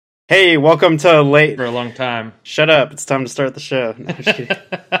Hey, welcome to late. For a long time. Shut up! It's time to start the show. No, I'm just kidding.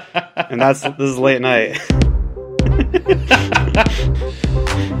 And this is late night. Yo, we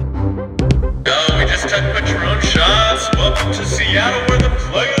just took Patron shots. Welcome to Seattle, where the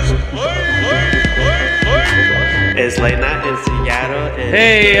players play. It's late night in Seattle.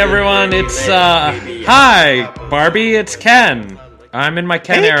 Hey everyone, it's hi Barbie, it's Ken. I'm in my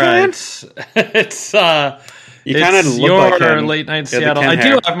Ken era. Ken. It's You kind of look your like Ken. late night You have the Seattle. Ken I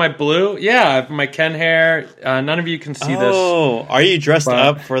hair. do have my blue. Yeah, I have my Ken hair. None of you can see this. Oh, are you dressed But-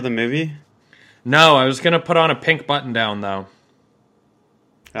 up for the movie? No, I was gonna put on a pink button down though.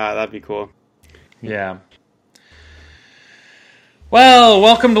 That'd be cool. Yeah. Well,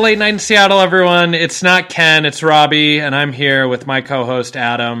 welcome to Late Night in Seattle, everyone. It's not Ken, it's Robbie, and I'm here with my co-host,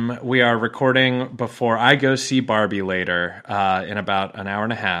 Adam. We are recording before I go see Barbie later, in about an hour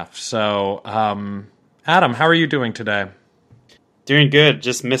and a half. So, Adam, how are you doing today? Doing good.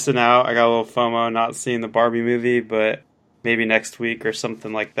 Just missing out. I got a little FOMO not seeing the Barbie movie, but maybe next week or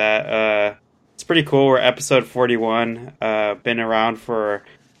something like that. It's pretty cool. We're episode 41. Been around for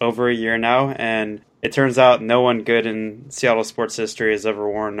over a year now, and it turns out no one good in Seattle sports history has ever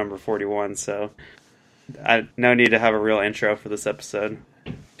worn number 41, so no need to have a real intro for this episode.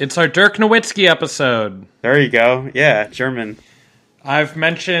 It's our Dirk Nowitzki episode. There you go. Yeah, German. I've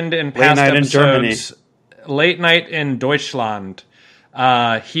mentioned in past Night in episodes, Late Night in Deutschland.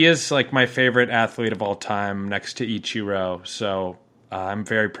 He is like my favorite athlete of all time next to Ichiro, so I'm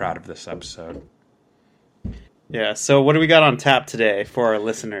very proud of this episode. Yeah, so what do we got on tap today for our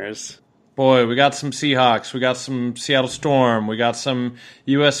listeners? Boy, we got some Seahawks, we got some Seattle Storm, we got some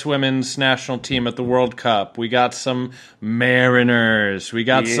U.S. women's national team at the World Cup, we got some Mariners, we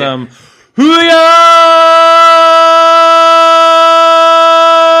got some Julio!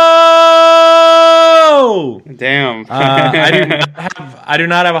 Damn. I do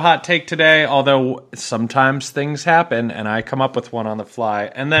not have a hot take today, although sometimes things happen and I come up with one on the fly.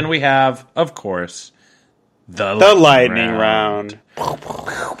 And then we have, of course, the lightning round.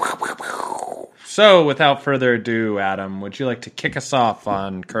 So, without further ado, Adam, would you like to kick us off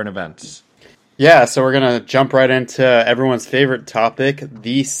on current events? Yeah, so we're going to jump right into everyone's favorite topic,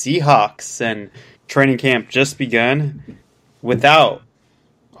 the Seahawks. And training camp just begun without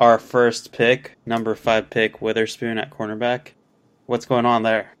our first pick, number 5 pick, Witherspoon at cornerback. What's going on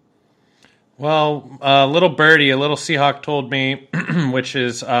there? Well, a little birdie, a little Seahawk told me, which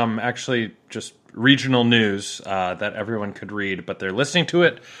is actually just regional news that everyone could read, but they're listening to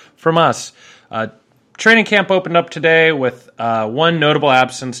it from us. Training camp opened up today with one notable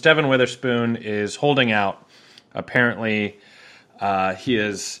absence. Devin Witherspoon is holding out. Apparently, he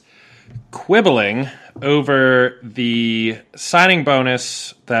is quibbling over the signing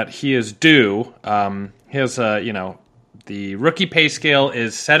bonus that he is due. The rookie pay scale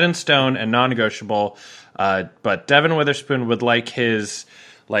is set in stone and non-negotiable, but Devin Witherspoon would like his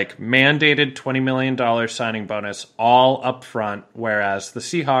mandated $20 million signing bonus all up front, whereas the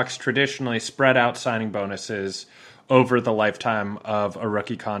Seahawks traditionally spread out signing bonuses over the lifetime of a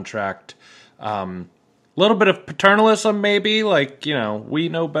rookie contract. Little bit of paternalism, maybe, we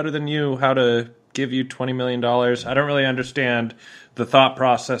know better than you how to give you $20 million. I don't really understand the thought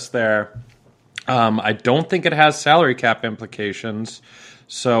process there. I don't think it has salary cap implications,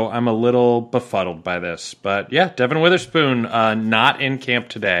 so I'm a little befuddled by this. But yeah, Devin Witherspoon not in camp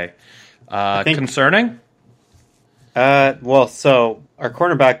today. Concerning? So our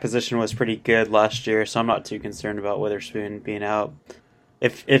cornerback position was pretty good last year, so I'm not too concerned about Witherspoon being out.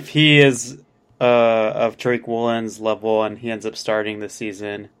 If he is of Tariq Woolen's level and he ends up starting the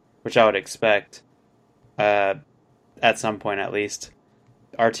season, which I would expect at some point at least,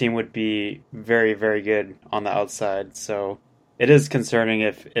 our team would be very, very good on the outside. So it is concerning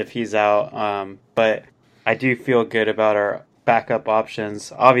if he's out, but I do feel good about our backup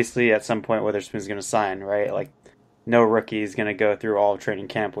options. Obviously, at some point, Witherspoon's going to sign, right? No rookie is going to go through all of training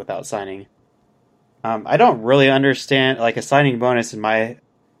camp without signing. I don't really understand, a signing bonus in my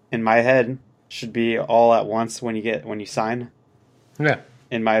head should be all at once when you sign. Yeah.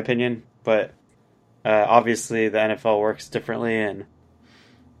 In my opinion, but obviously the NFL works differently, and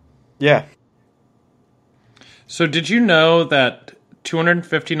yeah. So did you know that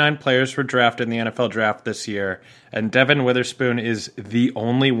 259 players were drafted in the NFL draft this year, and Devin Witherspoon is the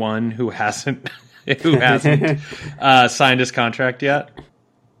only one who hasn't signed his contract yet?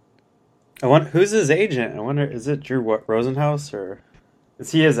 I wonder who's his agent. I wonder, is it Drew Rosenhaus, or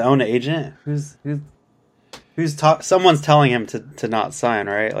is he his own agent? Someone's telling him to not sign,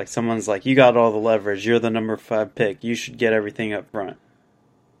 right? Someone's like, you got all the leverage. You're the number 5 pick. You should get everything up front.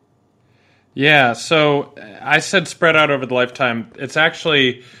 Yeah, so I said spread out over the lifetime. It's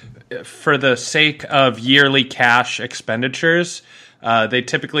actually for the sake of yearly cash expenditures, they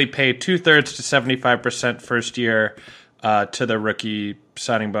typically pay 2/3 to 75% first year to the rookie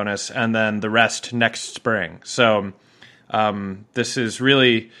signing bonus, and then the rest next spring. So this is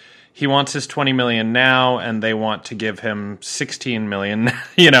really, he wants his $20 million now, and they want to give him $16 million.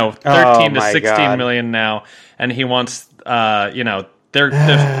 13 to 16 million now, and he wants they're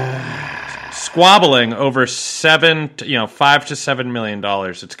squabbling over $5 to $7 million.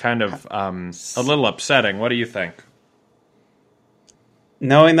 It's kind of a little upsetting. What do you think?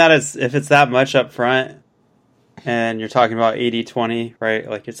 Knowing that if it's that much up front, and you're talking about 80-20, right?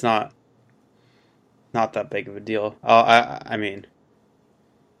 Like, it's not that big of a deal. I mean,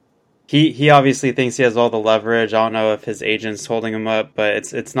 he obviously thinks he has all the leverage. I don't know if his agent's holding him up,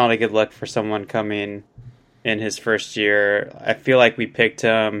 but it's not a good look for someone coming in his first year. I feel like we picked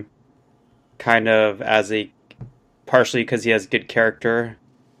him kind of partially because he has good character,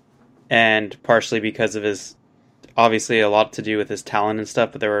 and partially because of his, obviously a lot to do with his talent and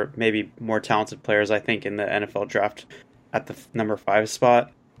stuff, but there were maybe more talented players, I think, in the NFL draft at the number 5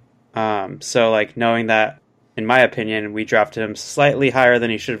 spot. So, like, knowing that, in my opinion, we drafted him slightly higher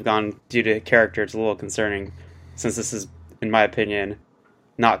than he should have gone due to character, it's a little concerning, since this is, in my opinion,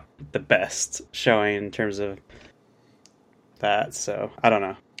 not the best showing in terms of that. So, I don't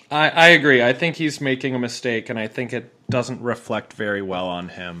know. I agree. I think he's making a mistake, and I think it doesn't reflect very well on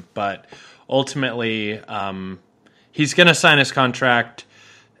him. But ultimately, he's going to sign his contract,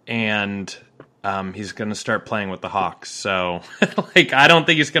 and he's going to start playing with the Hawks. So, I don't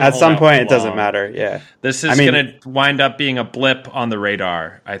think he's going to. At some point, it doesn't matter. Yeah, this is going to wind up being a blip on the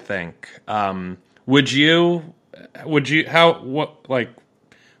radar, I think. Would you hold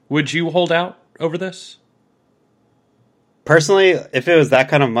out over this? Personally, if it was that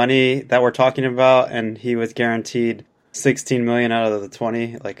kind of money that we're talking about, and he was guaranteed $16 million out of the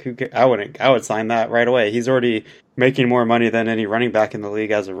 20, I would sign that right away. He's already making more money than any running back in the league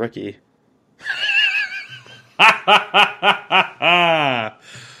as a rookie.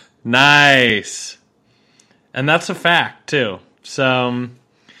 Nice. And that's a fact too. So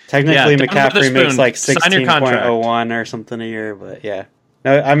technically, McCaffrey makes like 16.01 or something a year, but yeah.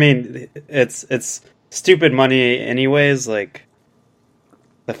 No, I mean, it's stupid money anyways. Like,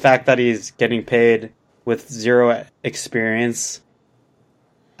 the fact that he's getting paid with zero experience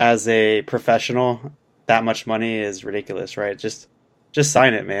as a professional, that much money is ridiculous, right? Just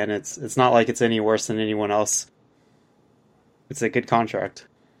sign it, man. It's not like it's any worse than anyone else. It's a good contract.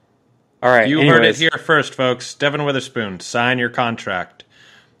 All right. You heard it here first, folks. Devin Witherspoon, sign your contract.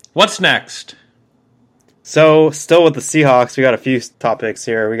 What's next? So, still with the Seahawks, we got a few topics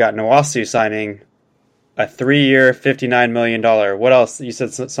here. We got Nwosu signing a 3-year, $59 million. What else? You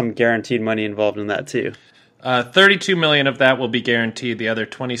said some guaranteed money involved in that too. $32 million of that will be guaranteed. The other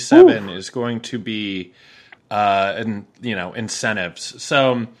 27 is going to be, incentives.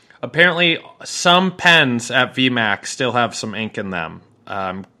 So apparently, some pens at VMAX still have some ink in them.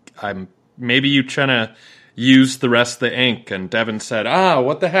 Maybe you trying to use the rest of the ink, and Devin said,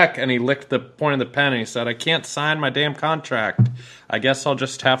 what the heck? And he licked the point of the pen, and he said, I can't sign my damn contract. I guess I'll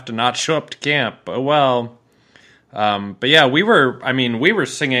just have to not show up to camp. Oh, well. But yeah, we were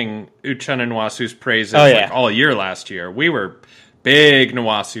singing Uchenna Nwasu's praises all year last year. We were big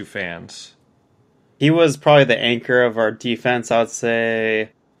Nwosu fans. He was probably the anchor of our defense, I would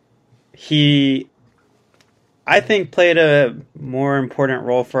say. I think, played a more important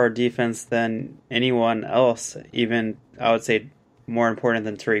role for our defense than anyone else. Even, I would say, more important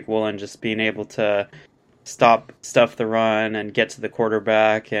than Tariq Woolen, just being able to stuff the run and get to the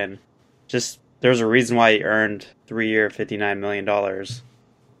quarterback, and just there's a reason why he earned 3-year, $59 million.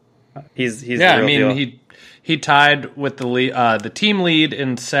 He's the real deal. He tied with the team lead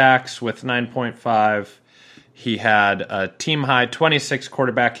in sacks with 9.5. He had a team-high 26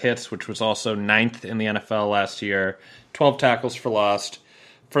 quarterback hits, which was also 9th in the NFL last year, 12 tackles for loss,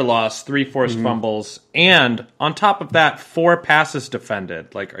 3 forced fumbles, and on top of that, 4 passes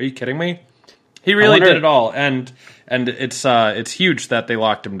defended. Like, are you kidding me? He really did it all, and it's huge that they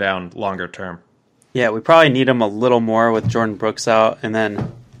locked him down longer term. Yeah, we probably need him a little more with Jordan Brooks out, and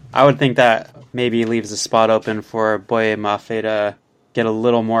then I would think that maybe leaves a spot open for Boye Mafe to get a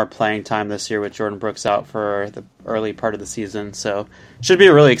little more playing time this year with Jordan Brooks out for the early part of the season. So should be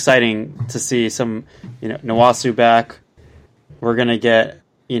really exciting to see some, Nwosu back. We're gonna get,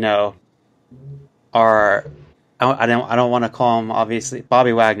 our I don't want to call him, obviously,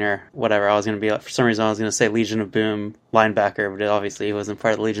 Bobby Wagner, whatever. For some reason I was gonna say Legion of Boom linebacker, but obviously he wasn't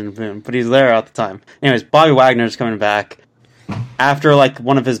part of the Legion of Boom, but he's there at the time. Anyways, Bobby Wagner's coming back after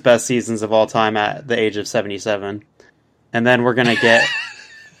one of his best seasons of all time at the age of 77. And then we're going to get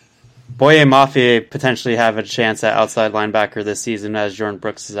Boye Mafe potentially have a chance at outside linebacker this season as Jordan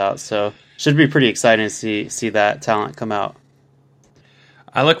Brooks is out. So should be pretty exciting to see that talent come out.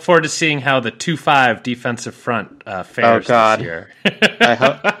 I look forward to seeing how the 2-5 defensive front fares this year. I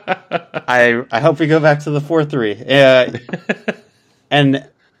hope we go back to the 4-3. And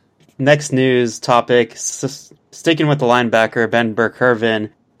next news topic, sticking with the linebacker, Bur Kurvin,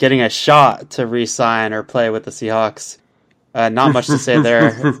 getting a shot to re-sign or play with the Seahawks. Not much to say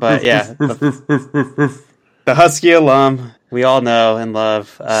there, but yeah. The Husky alum, we all know and love.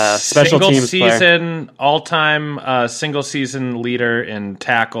 Special teams player. All-time single-season leader in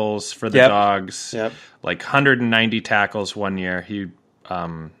tackles for the Dogs. Yep. Like 190 tackles one year. He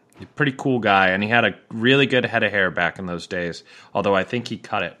pretty cool guy, and he had a really good head of hair back in those days, although I think he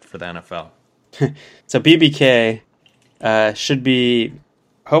cut it for the NFL. So BBK should be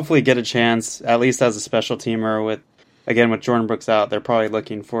hopefully get a chance, at least as a special teamer. With Jordan Brooks out, they're probably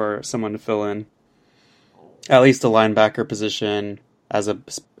looking for someone to fill in at least a linebacker position as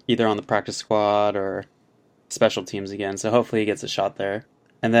either on the practice squad or special teams again. So hopefully he gets a shot there.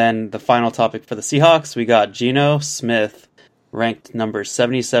 And then the final topic for the Seahawks, we got Geno Smith, ranked number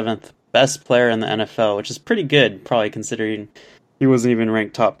 77th best player in the NFL, which is pretty good, probably considering he wasn't even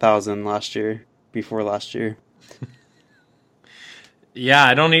ranked top 1,000 before last year. Yeah,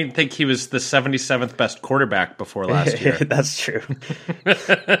 I don't even think he was the 77th best quarterback before last year. That's true.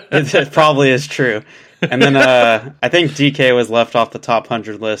 It probably is true. And then I think DK was left off the top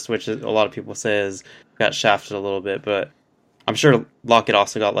 100 list, which a lot of people say got shafted a little bit, but I'm sure Lockett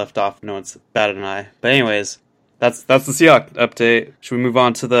also got left off. No one's batted an eye. But anyways, that's the Seahawks update. Should we move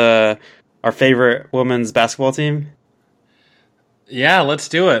on to our favorite women's basketball team? Yeah, let's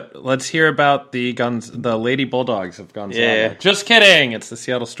do it. Let's hear about the Lady Bulldogs of Gonzaga. Yeah. Just kidding. It's the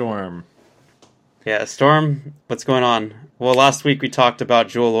Seattle Storm. Yeah, Storm, what's going on? Well, last week we talked about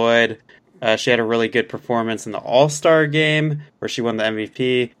Jewel Lloyd. She had a really good performance in the All-Star game where she won the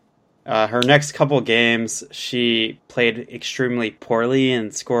MVP. Her next couple games, she played extremely poorly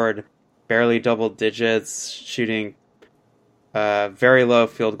and scored barely double digits, shooting very low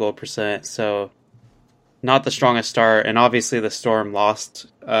field goal percent. So not the strongest start. And obviously the Storm lost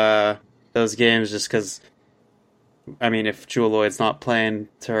those games just because, I mean, if Jewel Lloyd's not playing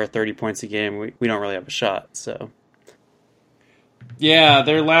to her 30 points a game, we don't really have a shot. So yeah,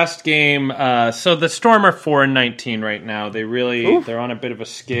 their last game. So the Storm are 4-19 right now. They're on a bit of a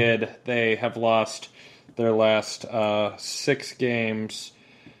skid. They have lost their last 6 games,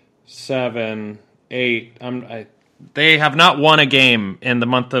 7, 8. They have not won a game in the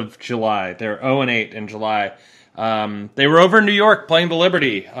month of July. They're 0-8 in July. They were over in New York playing the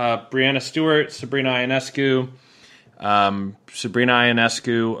Liberty. Brianna Stewart, Sabrina Ionescu. Sabrina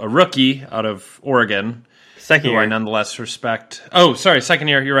Ionescu, a rookie out of Oregon. Second year. I nonetheless respect. Oh, sorry, second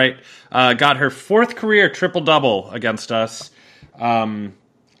year, you're right. Got her 4th career triple-double against us.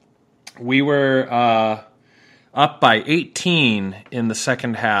 We were up by 18 in the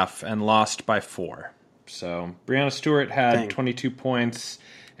second half and lost by 4. So Brianna Stewart had 22 points,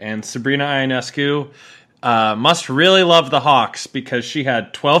 and Sabrina Ionescu must really love the Hawks because she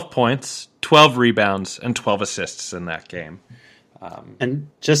had 12 points, 12 rebounds, and 12 assists in that game. And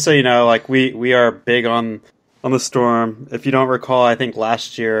just so you know, like we are big on the Storm. If you don't recall, I think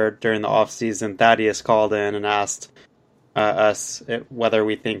last year during the offseason, Thaddeus called in and asked us whether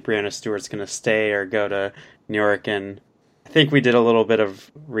we think Brianna Stewart's going to stay or go to New York. And I think we did a little bit of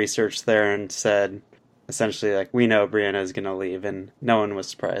research there and said, essentially, like, we know Brianna is going to leave, and no one was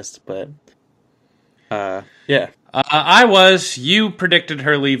surprised. But, yeah. You predicted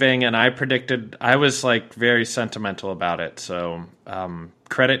her leaving, and I was, like, very sentimental about it. So,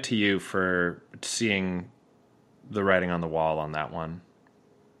 credit to you for seeing the writing on the wall on that one.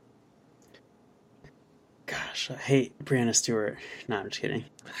 Gosh, I hate Brianna Stewart. No, I'm just kidding.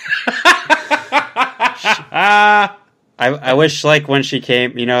 I wish, like, when she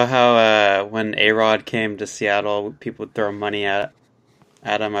came, you know how when A-Rod came to Seattle, people would throw money at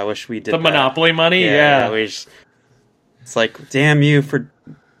him. I wish we did the that. Monopoly money? Yeah. It's like, damn you for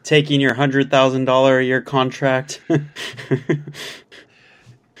taking your $100,000 a year contract.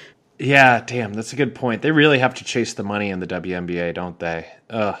 Yeah, damn, that's a good point. They really have to chase the money in the WNBA, don't they?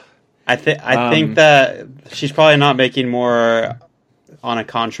 Ugh. I think that she's probably not making more on a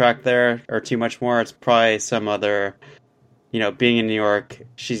contract there, or too much more. It's probably some other, being in New York,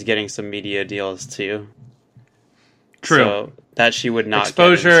 she's getting some media deals too. True. So that she would not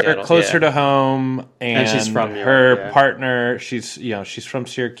exposure closer to home, and she's from New York, her partner. She's from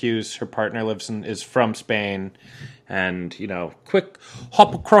Syracuse. Her partner is from Spain, and quick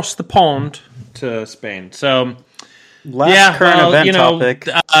hop across the pond to Spain. So Last current event topic.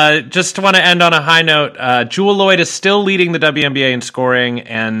 Just want to end on a high note. Jewel Lloyd is still leading the WNBA in scoring,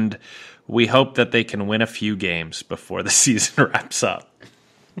 and we hope that they can win a few games before the season wraps up.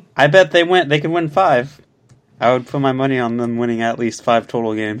 I bet they can win 5. I would put my money on them winning at least 5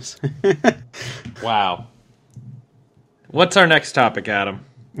 total games. Wow. What's our next topic, Adam?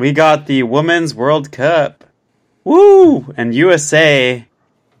 We got the Women's World Cup. Woo! And USA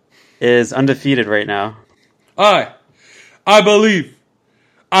is undefeated right now. I believe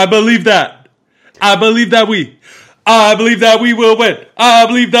that. I believe that we will win. I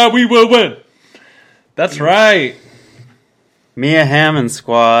believe that we will win. That's right. Mia Hamm and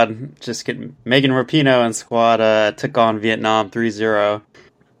squad, Megan Rapinoe and squad took on Vietnam 3-0.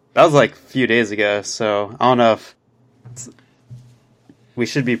 That was like a few days ago, so I don't know if we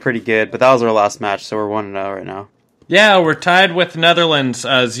should be pretty good, but that was our last match, so we're 1-0 right now. Yeah, we're tied with Netherlands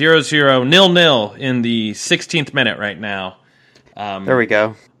 0-0, 0-0 in the 16th minute right now. There we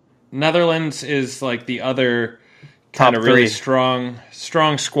go. Netherlands is like the other kind of really strong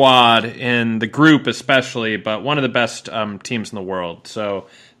squad in the group especially, but one of the best teams in the world. So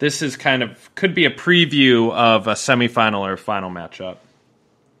this is could be a preview of a semifinal or final matchup.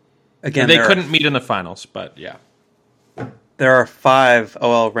 Again, they couldn't meet in the finals, but yeah. There are 5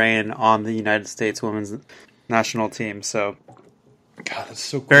 OL Reign on the United States women's national team, so God, that's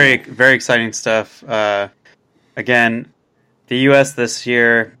so cool. Very, very exciting stuff. Again, the U.S. this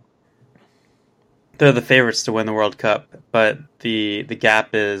year, they're the favorites to win the World Cup, but the gap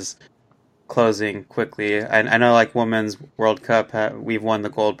is closing quickly. I know, like Women's World Cup, we've won the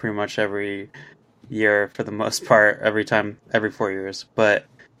gold pretty much every year for the most part, every 4 years. But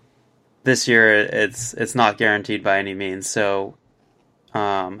this year, it's not guaranteed by any means. So,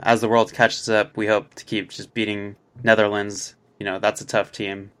 as the world catches up, we hope to keep just beating Netherlands. You know, that's a tough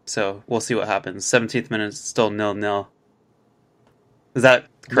team. So we'll see what happens. 17th minute, still 0-0. Is that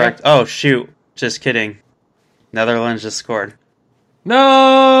correct? Yeah. Oh, shoot. Just kidding. Netherlands just scored.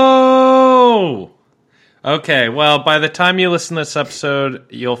 No! Okay, well, by the time you listen to this episode,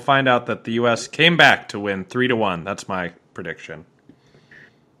 you'll find out that the U.S. came back to win 3-1. That's my prediction.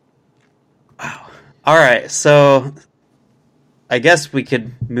 Wow. All right, so I guess we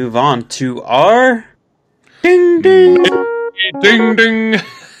could move on to our ding ding ding ding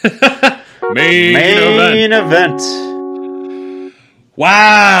main event.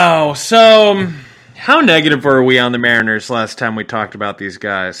 Wow. So, how negative were we on the Mariners last time we talked about these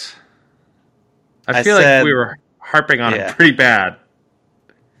guys? I feel like we were harping on them pretty bad.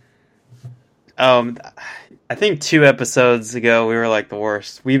 I think 2 episodes ago we were like the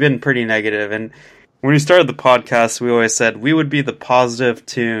worst. We've been pretty negative, and when we started the podcast, we always said we would be the positive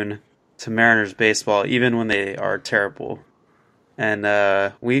tune to Mariners baseball, even when they are terrible. And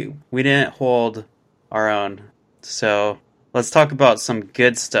we didn't hold our own. So let's talk about some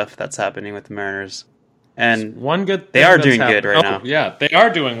good stuff that's happening with the Mariners. And one good thing they are doing good right now. Yeah, they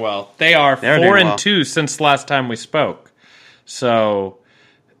are doing well. They are 4-2 since the last time we spoke. So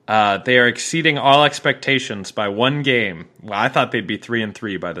they are exceeding all expectations by 1 game. Well, I thought they'd be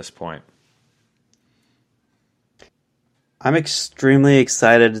 3-3 by this point. I'm extremely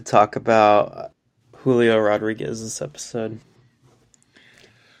excited to talk about Julio Rodriguez this episode.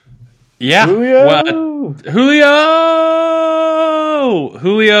 Yeah. Julio!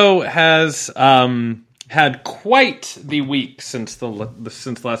 Julio has had quite the week since the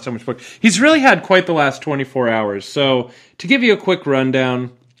last time we spoke. He's really had quite the last 24 hours. So to give you a quick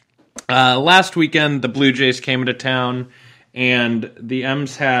rundown, last weekend the Blue Jays came into town, and the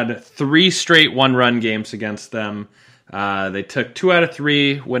M's had 3 straight 1-run games against them. They took 2 out of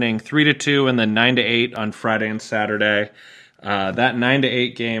 3, winning 3-2 and then 9-8 on Friday and Saturday. That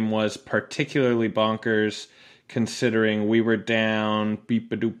 9-8 game was particularly bonkers, considering we were down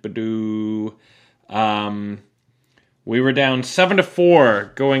beep-a-doop-a-doo. We were down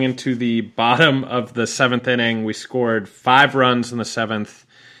 7-4 going into the bottom of the 7th inning. We scored 5 runs in the 7th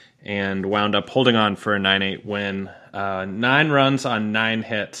and wound up holding on for a 9-8 win. 9 runs on 9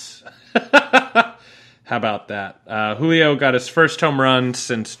 hits. How about that? Julio got his first home run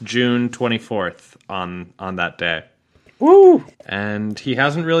since June 24th on that day. Woo! And he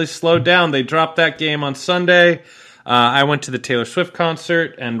hasn't really slowed down. They dropped that game on Sunday. I went to the Taylor Swift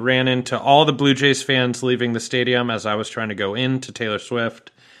concert and ran into all the Blue Jays fans leaving the stadium as I was trying to go into Taylor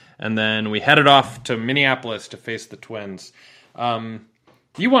Swift. And then we headed off to Minneapolis to face the Twins.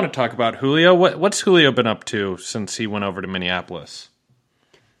 You want to talk about Julio? What's Julio been up to since he went over to Minneapolis?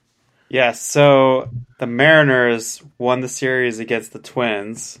 Yeah, so the Mariners won the series against the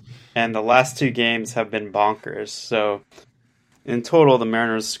Twins, and the last 2 games have been bonkers. So in total, the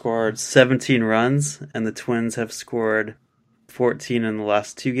Mariners scored 17 runs, and the Twins have scored 14 in the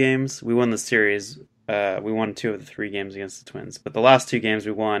last 2 games. We won the series. We won 2 of the 3 games against the Twins. But the last 2 games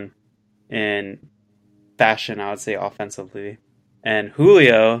we won in fashion, I would say, offensively. And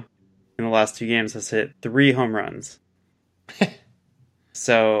Julio, in the last 2 games, has hit 3 home runs.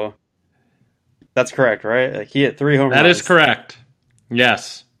 So, that's correct, right? Like, he hit 3 home runs. That is correct.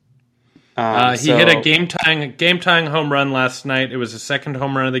 Yes. He hit a game-tying home run last night. It was his second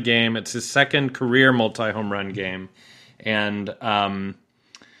home run of the game. It's his second career multi-home run game. And last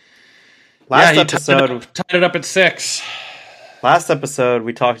episode tied it up at 6. Last episode,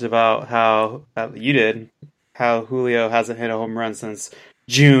 we talked about how Julio hasn't hit a home run since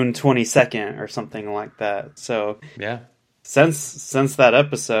June 22nd or something like that. So yeah, since that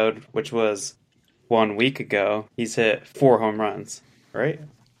episode, which was 1 week ago, he's hit 4 home runs. Right?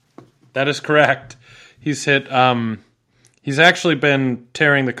 That is correct. He's hit. He's actually been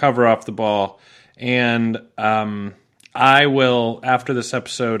tearing the cover off the ball, and I will, after this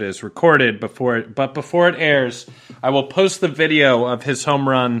episode is recorded, before it airs, I will post the video of his home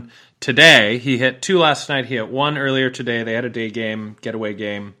run today. He hit 2 last night. He hit 1 earlier today. They had a day game, getaway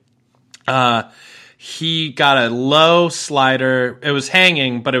game. He got a low slider. It was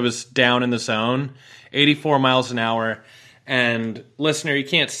hanging, but it was down in the zone, 84 miles an hour. And listener, you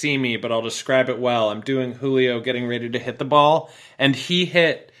can't see me, but I'll describe it well. I'm doing Julio getting ready to hit the ball, and he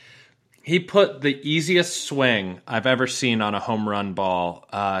put the easiest swing I've ever seen on a home run ball.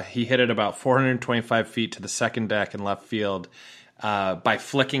 He hit it about 425 feet to the second deck in left field by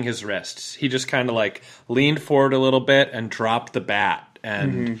flicking his wrists. He just kind of like leaned forward a little bit and dropped the bat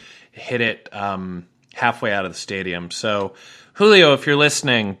and hit it halfway out of the stadium. So, Julio, if you're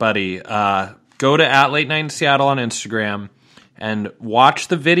listening, buddy, go to @LateNightInSeattle on Instagram and watch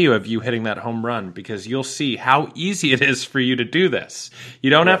the video of you hitting that home run, because you'll see how easy it is for you to do this.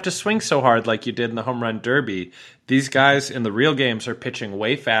 You don't have to swing so hard like you did in the home run derby. These guys in the real games are pitching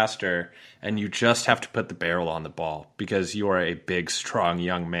way faster, and you just have to put the barrel on the ball because you are a big, strong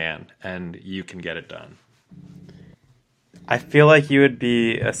young man, and you can get it done. I feel like you would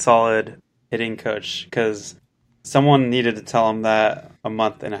be a solid hitting coach, because someone needed to tell him that a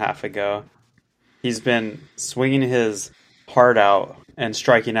month and a half ago. He's been swinging his heart out and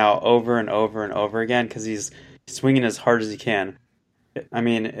striking out over and over and over again because he's swinging as hard as he can. I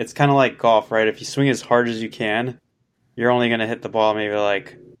mean, it's kind of like golf, right? If you swing as hard as you can, you're only going to hit the ball maybe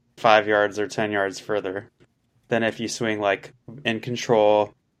like 5 yards or 10 yards further than if you swing like in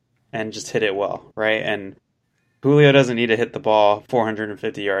control and just hit it well, right? And Julio doesn't need to hit the ball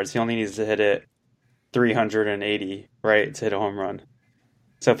 450 yards. He only needs to hit it 380, right, to hit a home run.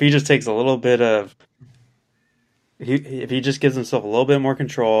 So if he just takes a little bit of, if he just gives himself a little bit more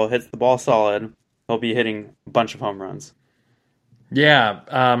control, hits the ball solid, he'll be hitting a bunch of home runs. Yeah.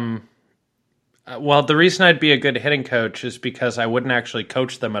 Well, the reason I'd be a good hitting coach is because I wouldn't actually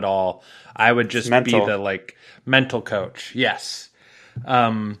coach them at all. I would just be the mental coach. Yes.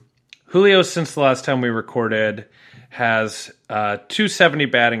 Julio, since the last time we recorded, has 270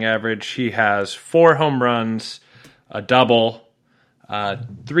 batting average. He has 4 home runs, a double,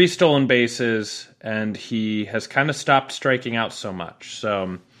 3 stolen bases, and he has kind of stopped striking out so much.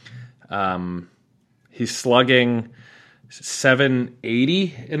 So he's slugging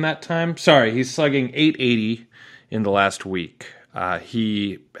 780 in that time. Sorry, he's slugging 880 in the last week.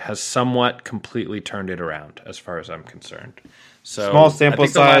 He has somewhat completely turned it around as far as I'm concerned. So small sample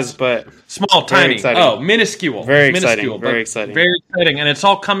size, but small, tiny. Exciting. Oh, minuscule. Very minuscule, exciting. Very exciting. Very exciting. And it's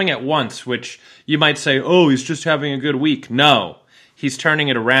all coming at once, which you might say, oh, he's just having a good week. No. He's turning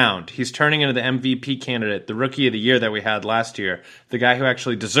it around. He's turning into the MVP candidate, the rookie of the year that we had last year, the guy who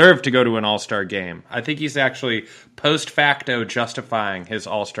actually deserved to go to an all-star game. I think he's actually post facto justifying his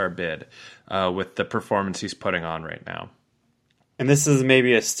all-star bid with the performance he's putting on right now. And this is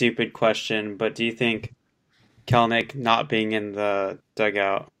maybe a stupid question, but do you think Kelenic not being in the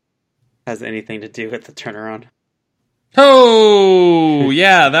dugout has anything to do with the turnaround? Oh,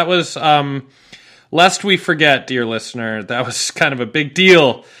 yeah, that was... lest we forget, dear listener, that was kind of a big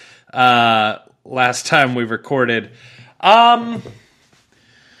deal last time we recorded. Gosh,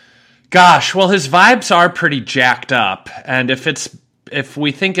 well, his vibes are pretty jacked up, and if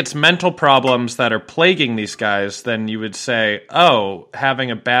we think it's mental problems that are plaguing these guys, then you would say, oh,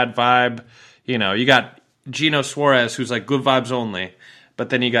 having a bad vibe, you know, you got Geno Suarez, who's like good vibes only, but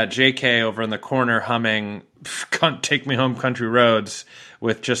then you got JK over in the corner humming Take Me Home Country Roads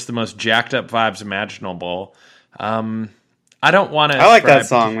with just the most jacked up vibes imaginable. I don't want to... I like that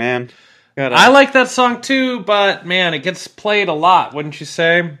song, man. I like that song too, but man, it gets played a lot, wouldn't you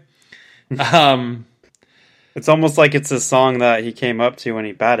say? It's almost like it's a song that he came up to when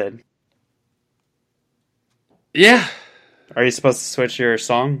he batted. Yeah. Are you supposed to switch your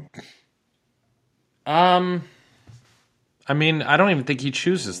song? I mean, I don't even think he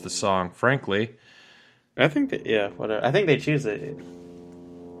chooses the song, frankly. I think that, whatever. I think they choose it.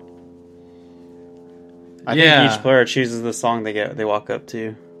 I think each player chooses the song they walk up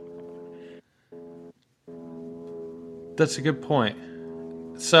to. That's a good point.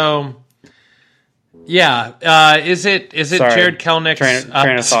 So, yeah, is it Sorry, Jared Kelnick's train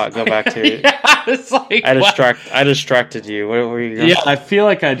of thought? Go back to it. Yeah, it's like I distracted you. What were you going? Yeah, I feel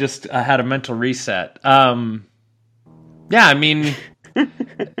like I had a mental reset. Yeah, I mean,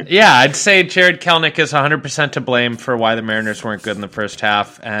 yeah, I'd say Jared Kelnick is 100% to blame for why the Mariners weren't good in the first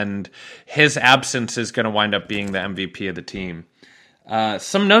half, and his absence is going to wind up being the MVP of the team.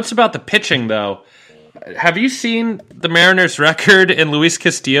 Some notes about the pitching, though. Have you seen the Mariners' record in Luis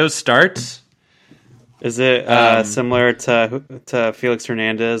Castillo's starts? Is it similar to Felix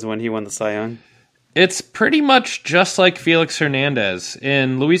Hernandez when he won the Cy Young? It's pretty much just like Felix Hernandez.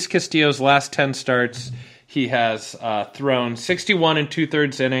 In Luis Castillo's last 10 starts, he has thrown 61 and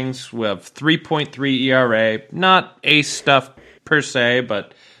 2/3 innings with 3.3 ERA. Not ace stuff per se,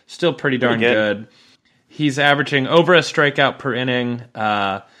 but still pretty darn good. He's averaging over a strikeout per inning,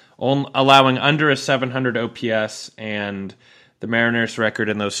 allowing under a 700 OPS, and the Mariners' record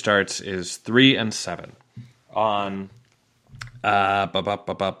in those starts is 3-7. On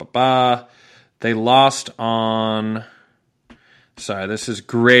they lost on. Sorry, this is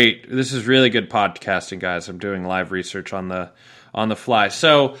great. This is really good podcasting, guys. I'm doing live research on the fly.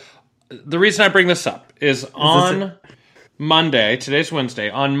 So the reason I bring this up is on Monday. Today's Wednesday.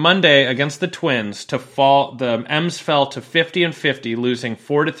 On Monday against the Twins, the M's fell to 50-50, losing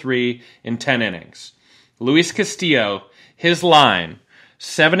 4-3 in 10 innings. Luis Castillo, his line: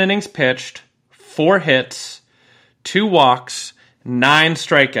 7 innings pitched, 4 hits, 2 walks, 9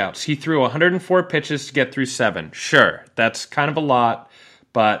 strikeouts. He threw 104 pitches to get through 7. Sure, that's kind of a lot,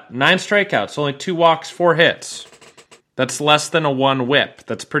 but 9 strikeouts, only 2 walks, 4 hits. That's less than a 1 whip.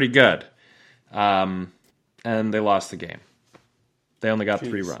 That's pretty good. And they lost the game. They only got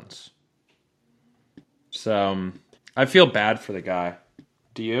 3 runs. So I feel bad for the guy.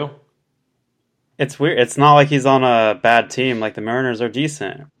 Do you? It's weird. It's not like he's on a bad team. Like, the Mariners are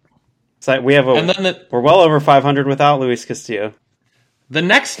decent. It's like we're well over 500 without Luis Castillo. The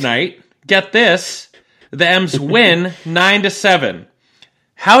next night, get this, the M's win 9-7.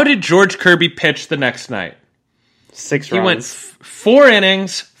 How did George Kirby pitch the next night? 6 runs. He went 4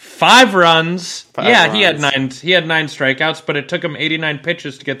 innings, 5 runs. He had 9 strikeouts, but it took him 89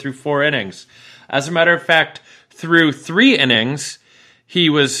 pitches to get through 4 innings. As a matter of fact, through 3 innings, he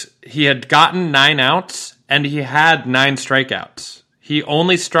had gotten 9 outs and he had 9 strikeouts. He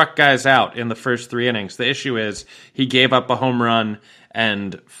only struck guys out in the first 3 innings. The issue is he gave up a home run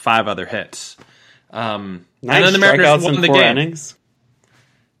and 5 other hits. 9 and then the Mariners won in the 4 game. Innings?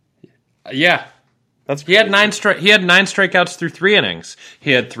 Yeah. He had 9 strikeouts through 3 innings.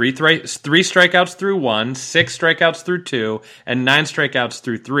 He had 3 strikeouts through 1, 6 strikeouts through 2, and 9 strikeouts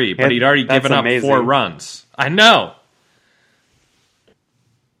through 3. But he'd already given up 4 runs. I know.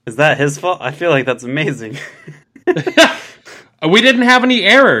 Is that his fault? I feel like that's amazing. We didn't have any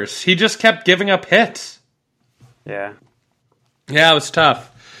errors. He just kept giving up hits. Yeah. Yeah, it was tough.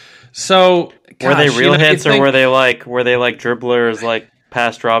 So, were they real hits, or were they like dribblers like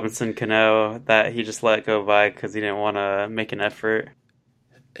past Robinson Cano that he just let go by because he didn't want to make an effort?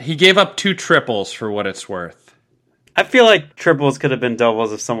 He gave up 2 triples for what it's worth. I feel like triples could have been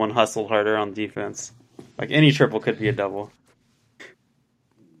doubles if someone hustled harder on defense. Like, any triple could be a double.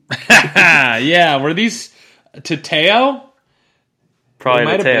 Yeah, were these to Teo? Probably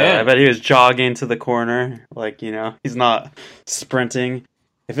to Teo. I bet he was jogging to the corner. Like, he's not sprinting.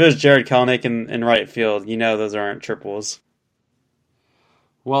 If it was Jared Kelnick in right field, those aren't triples.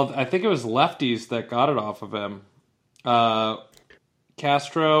 Well, I think it was lefties that got it off of him.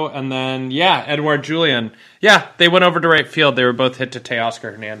 Castro, and then, Edouard Julien. Yeah, they went over to right field. They were both hit to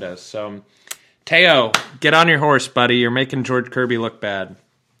Teoscar Hernandez. So, Teo, get on your horse, buddy. You're making George Kirby look bad.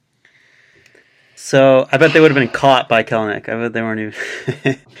 So, I bet they would have been caught by Kelnick. I bet they weren't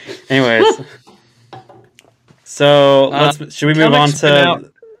even... Anyways. So, should we move on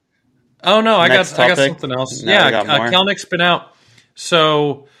to... Oh, no, I got something else. No, Kelnick's been out.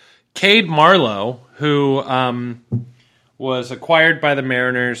 So, Cade Marlowe, who was acquired by the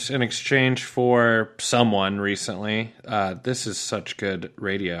Mariners in exchange for someone recently. This is such good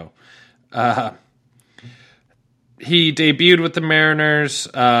radio. He debuted with the Mariners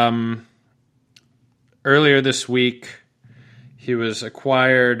earlier this week. He was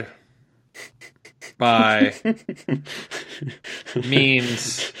acquired by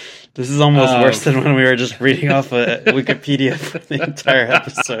means. This is almost worse than when we were just reading off a Wikipedia for the entire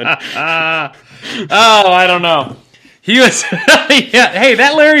episode. I don't know. He was, yeah. Hey,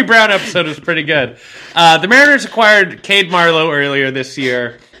 that Larry Brown episode was pretty good. The Mariners acquired Cade Marlowe earlier this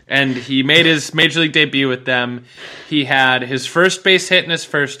year, and he made his major league debut with them. He had his first base hit in his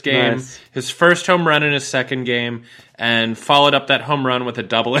first game, his first home run in his second game, and followed up that home run with a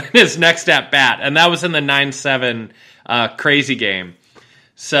double in his next at bat, and that was in the 9-7 crazy game.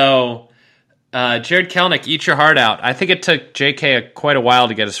 So, Jared Kelenic, eat your heart out. I think it took JK quite a while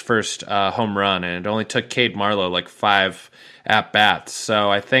to get his first home run, and it only took Cade Marlowe like 5 at-bats.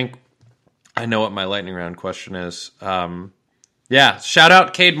 So I think I know what my lightning round question is. Yeah, shout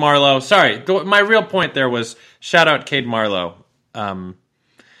out Cade Marlowe. Sorry, my real point there was shout out Cade Marlowe.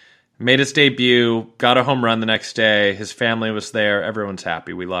 Made his debut, got a home run the next day. His family was there. Everyone's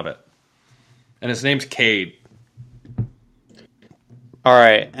happy. We love it. And his name's Cade. All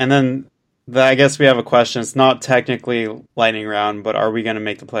right, and then I guess we have a question. It's not technically lightning round, but are we going to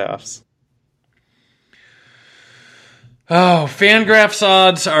make the playoffs? Oh, Fangraphs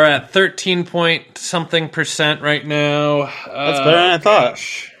odds are at 13 point something % right now. That's better than I thought.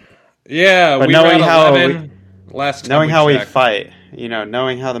 Yeah, but we knowing were at how 11 last time we fight,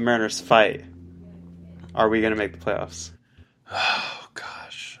 knowing how the Mariners fight, are we going to make the playoffs? Oh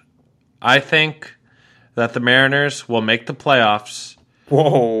gosh, I think that the Mariners will make the playoffs.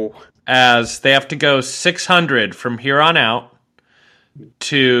 Whoa. As they have to go 600 from here on out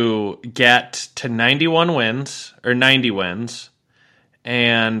to get to 91 wins, or 90 wins.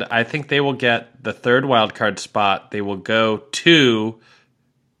 And I think they will get the third wildcard spot. They will go to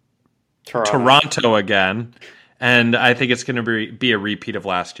Toronto again. And I think it's going to be a repeat of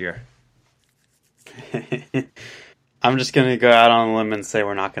last year. I'm just going to go out on a limb and say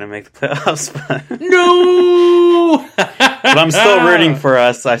we're not going to make the playoffs. No! But I'm still rooting for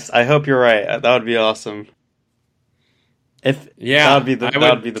us. I hope you're right. That would be awesome. That would be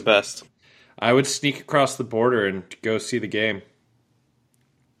the best. I would sneak across the border and go see the game.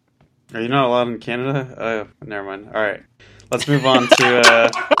 Are you not allowed in Canada? Oh, never mind. All right. Let's move on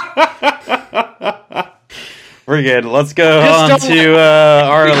to... We're good. Let's go on to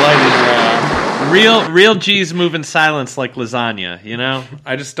our lightning round. Real G's move in silence like lasagna, you know?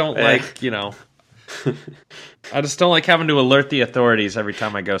 I just don't like, I just don't like having to alert the authorities every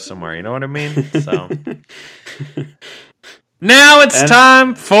time I go somewhere, you know what I mean? So now it's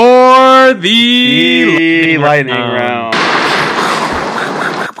time for the lightning round.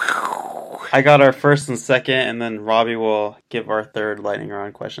 I got our first and second, and then Robbie will give our third lightning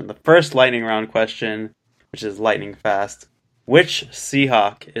round question. The first lightning round question, which is lightning fast. Which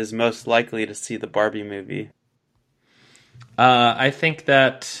Seahawk is most likely to see the Barbie movie? I think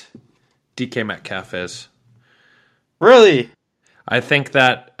that DK Metcalf is. Really? I think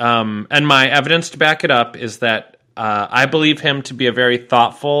that, and my evidence to back it up is that I believe him to be a very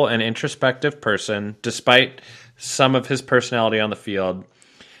thoughtful and introspective person, despite some of his personality on the field.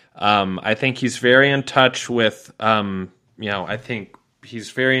 I think he's very in touch with, I think he's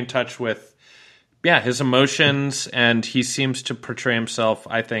very in touch with, his emotions, and he seems to portray himself,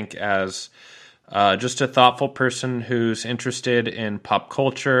 I think, as just a thoughtful person who's interested in pop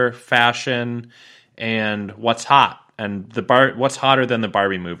culture, fashion, and what's hot, and what's hotter than the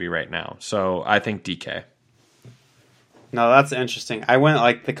Barbie movie right now. So I think DK. No, that's interesting. I went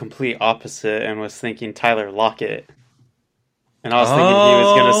like the complete opposite and was thinking Tyler Lockett. And I was thinking he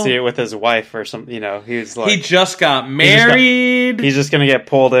was going to see it with his wife or something, he was like... He just got married! He's just going to get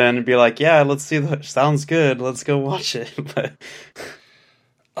pulled in and be like, yeah, let's see, sounds good, let's go watch it. But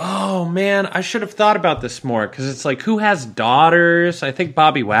oh, man, I should have thought about this more, because it's like, who has daughters? I think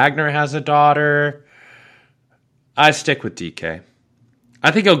Bobby Wagner has a daughter. I stick with DK. I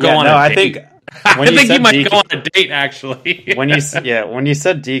think he'll go on a date. I think he might go on a date, actually. when you said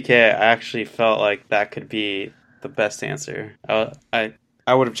DK, I actually felt like that could be the best answer. I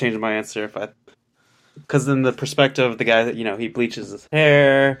would have changed my answer because in the perspective of the guy that he bleaches his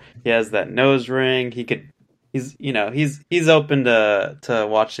hair, he has that nose ring. He's open to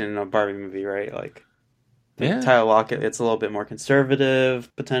watching a Barbie movie, right? Like, Tyler Lockett, it's a little bit more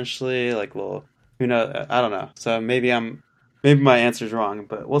conservative potentially. Like, who knows? I don't know. So maybe my answer's wrong,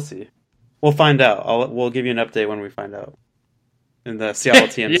 but we'll see. We'll find out. We'll give you an update when we find out. In the Seattle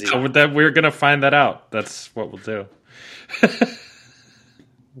TMZ. Yeah, we're going to find that out. That's what we'll do.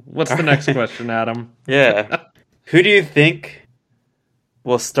 What's the next question, Adam? Yeah. Who do you think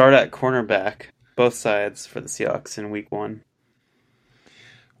will start at cornerback, both sides, for the Seahawks in week 1?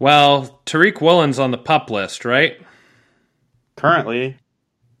 Well, Tariq Woolen's on the PUP list, right? Currently.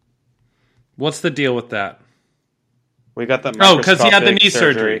 What's the deal with that? We got the because he had the knee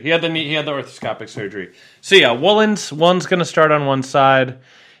surgery. He had the orthoscopic surgery. So yeah, one's going to start on one side.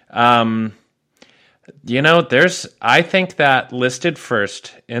 I think that listed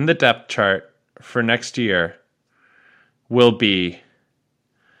first in the depth chart for next year will be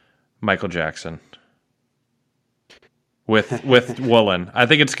Michael Jackson with Woolen. I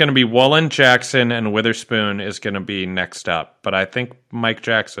think it's going to be Woolen, Jackson, and Witherspoon is going to be next up. But I think Mike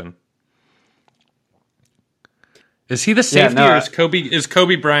Jackson. Is he the safety or is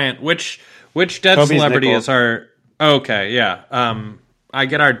Kobe Bryant? Which dead Kobe's celebrity nickel. Is our? Okay, yeah. I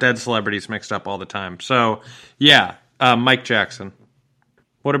get our dead celebrities mixed up all the time. So yeah, Mike Jackson.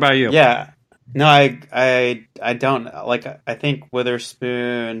 What about you? Yeah, no, I don't like. I think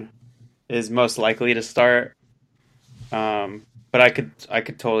Witherspoon is most likely to start. But I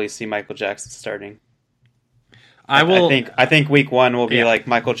could totally see Michael Jackson starting. I think week 1 will be like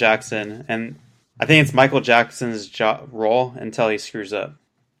Michael Jackson, and I think it's Michael Jackson's role until he screws up.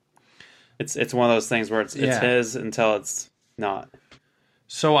 It's one of those things where it's his until it's not.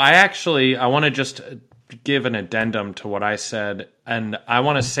 So I want to just give an addendum to what I said, and I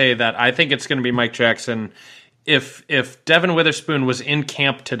want to say that I think it's going to be Mike Jackson. If Devin Witherspoon was in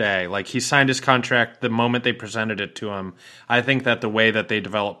camp today, like he signed his contract the moment they presented it to him, I think that the way that they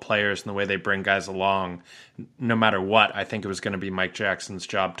develop players and the way they bring guys along, no matter what, I think it was going to be Mike Jackson's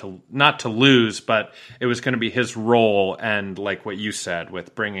job to not to lose, but it was going to be his role. And like what you said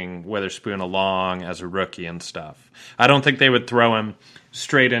with bringing Witherspoon along as a rookie and stuff, I don't think they would throw him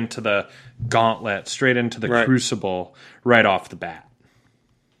straight into the gauntlet, straight into the crucible right off the bat.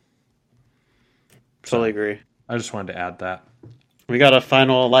 Totally agree. I just wanted to add that. We got a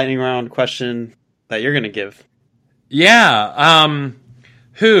final lightning round question that you're going to give. Yeah.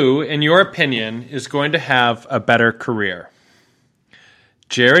 Who, in your opinion, is going to have a better career?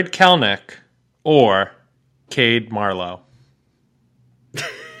 Jared Kelenic or Cade Marlowe? Are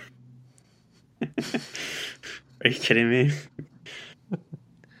you kidding me?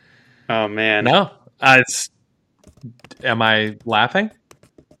 Oh, man. No. Am I laughing?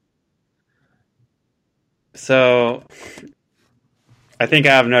 So, I think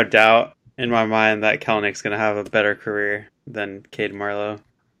I have no doubt in my mind that Kelenic's going to have a better career than Cade Marlowe.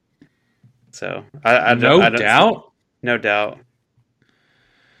 So, I don't doubt? No doubt.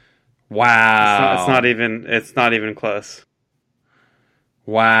 Wow. It's not even close.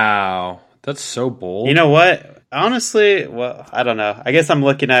 Wow. That's so bold. You know what? Honestly, well, I don't know. I guess I'm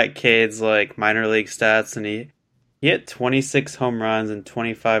looking at Cade's like minor league stats, and he hit 26 home runs and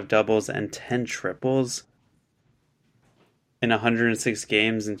 25 doubles and 10 triples in 106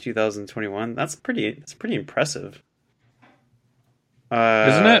 games in 2021. That's pretty impressive.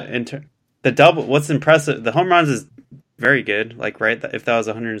 Isn't it? The double, what's impressive, the home runs is very good. Like, right, if that was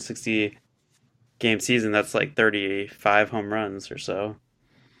a 160 game season, that's like 35 home runs or so.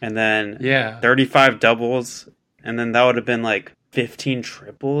 And then 35 doubles, and then that would have been like 15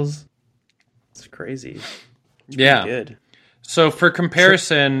 triples. It's crazy. It's good. So for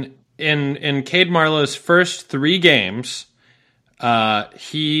comparison, in Cade Marlowe's first 3 games,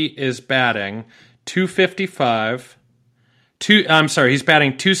 he is batting 255. He's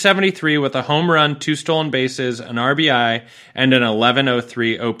batting 273 with a home run, 2 stolen bases, an RBI, and an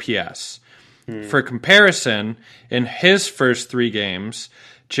 1103 OPS. For comparison, in his first 3 games,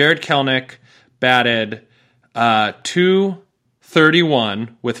 Jared Kelenic batted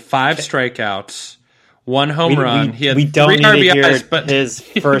 231 with 5 strikeouts, 1 home run. He had 3 RBIs, but his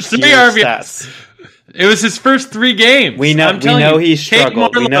first 3 year RBIs. stats. It was his first 3 games. We know he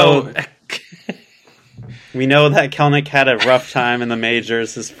struggled. We know that Kelenic had a rough time in the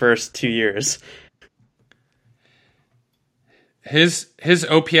majors his first 2 years. His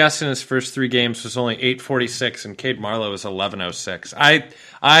OPS in his first 3 games was only 846, and Cade Marlowe was 1106. I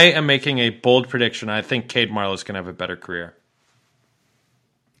am making a bold prediction. I think Cade Marlowe is going to have a better career.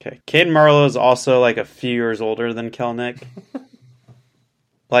 Okay, Cade Marlowe is also like a few years older than Kelenic.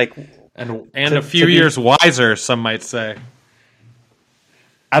 And a few years wiser, some might say.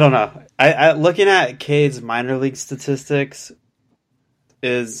 I don't know. I looking at Cade's minor league statistics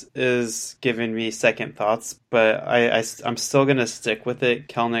is giving me second thoughts, but I'm still gonna stick with it.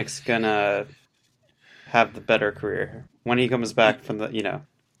 Kelenic's gonna have the better career when he comes back from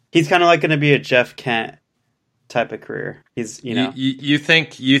he's kind of like gonna be a Jeff Kent type of career. He's you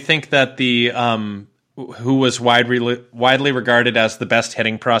think that the who was widely regarded as the best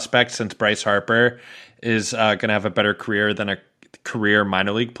hitting prospect since Bryce Harper is gonna have a better career than a career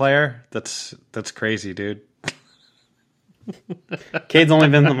minor league player? That's crazy, dude. Cade's only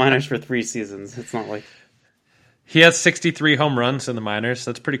been in the minors for 3 seasons. It's not like He has 63 home runs in the minors.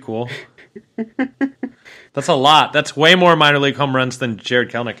 That's pretty cool. That's a lot. That's way more minor league home runs than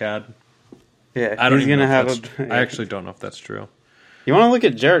Jared Kelenic had. Yeah, I actually don't know if that's true. You want to look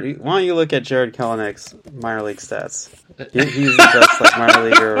at Jared? Why don't you look at Jared Kelenic's minor league stats? He's the best minor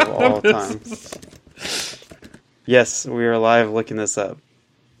leaguer of all time. Yes, we are live looking this up.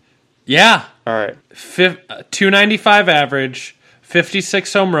 Yeah. All right. 295 average,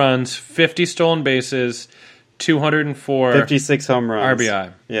 56 home runs, 50 stolen bases, 204 56 home runs.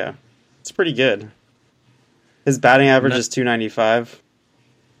 RBI. Yeah. It's pretty good. His batting average is 295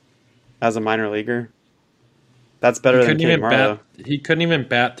 as a minor leaguer. That's better than Cade Marlowe. He couldn't even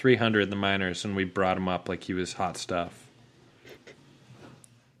bat 300 in the minors, and we brought him up like he was hot stuff.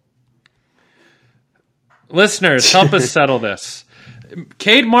 Listeners, help us settle this.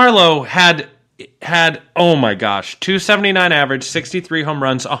 Cade Marlowe had oh my gosh, 279 average, 63 home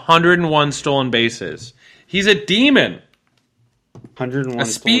runs, 101 stolen bases. He's a demon. 101 a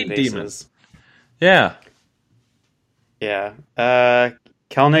speed demon. Yeah. Yeah.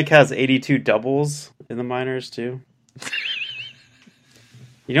 Kelenic has 82 doubles in the minors too.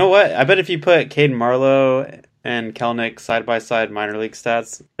 You know what? I bet if you put Cade Marlowe and Kelenic side by side minor league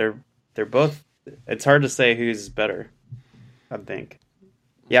stats, they're both. It's hard to say who's better. I think.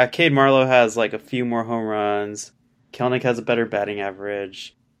 Yeah, Cade Marlowe has like a few more home runs. Kelenic has a better batting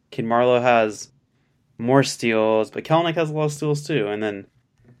average. Cade Marlowe has more steals, but Kelenic has a lot of steals too. And then,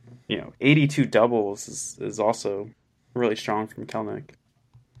 82 doubles is also really strong from Kelenic.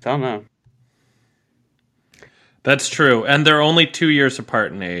 I don't know. That's true, and they're only 2 years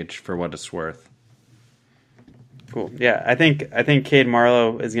apart in age, for what it's worth. Cool. Yeah, I think Cade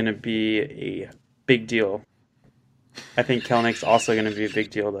Marlowe is going to be a big deal. I think Kelenic's also going to be a big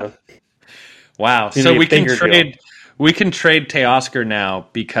deal, though. Wow. So we can trade Teoscar now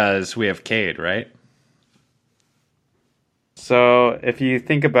because we have Cade, right? So if you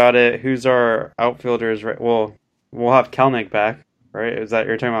think about it, who's our outfielders? Right. Well, we'll have Kelenic back, right? Is that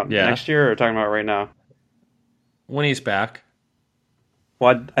you're talking about next year or talking about right now? When he's back.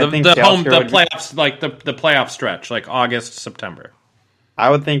 Well, I think the playoffs, like the playoff stretch, like August, September. I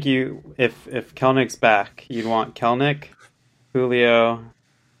would think if Kelenic's back, you'd want Kelenic, Julio,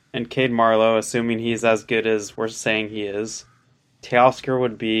 and Cade Marlowe, assuming he's as good as we're saying he is. Teoscar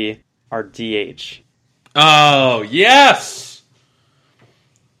would be our DH. Oh yes,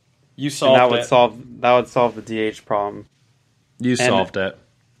 you solved that would solve the DH problem. You solved it.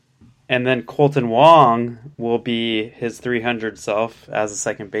 And then Colton Wong will be his 300 self as a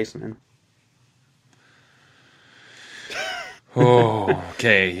second baseman. Oh,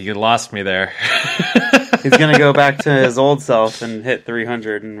 okay. You lost me there. He's going to go back to his old self and hit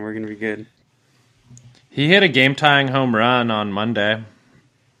 300, and we're going to be good. He hit a game-tying home run on Monday.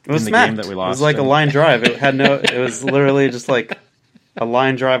 It was smacked. Game that we lost. It was like a line drive. It was literally just like a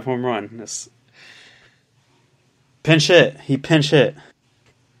line drive home run. Pinch hit. He pinch hit.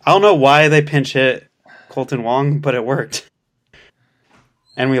 I don't know why they pinch hit Colton Wong, but it worked.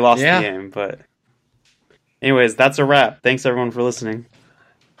 And we lost the game, but... Anyways, that's a wrap. Thanks, everyone, for listening.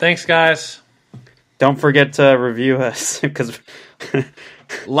 Thanks, guys. Don't forget to review us, because...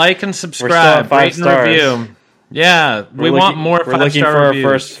 Like and subscribe, rate and review. Yeah, we want more 5-star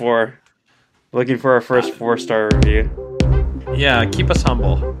reviews. Looking for our first 4-star review. Yeah, keep us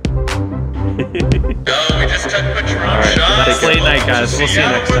humble. We just took Patron shots. That's late night, guys. We'll see you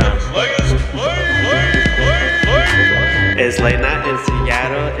next time. It's late night in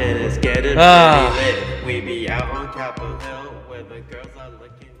Seattle, and it's getting pretty lit. We be out on Capitol Hill where the girls are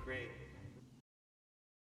looking.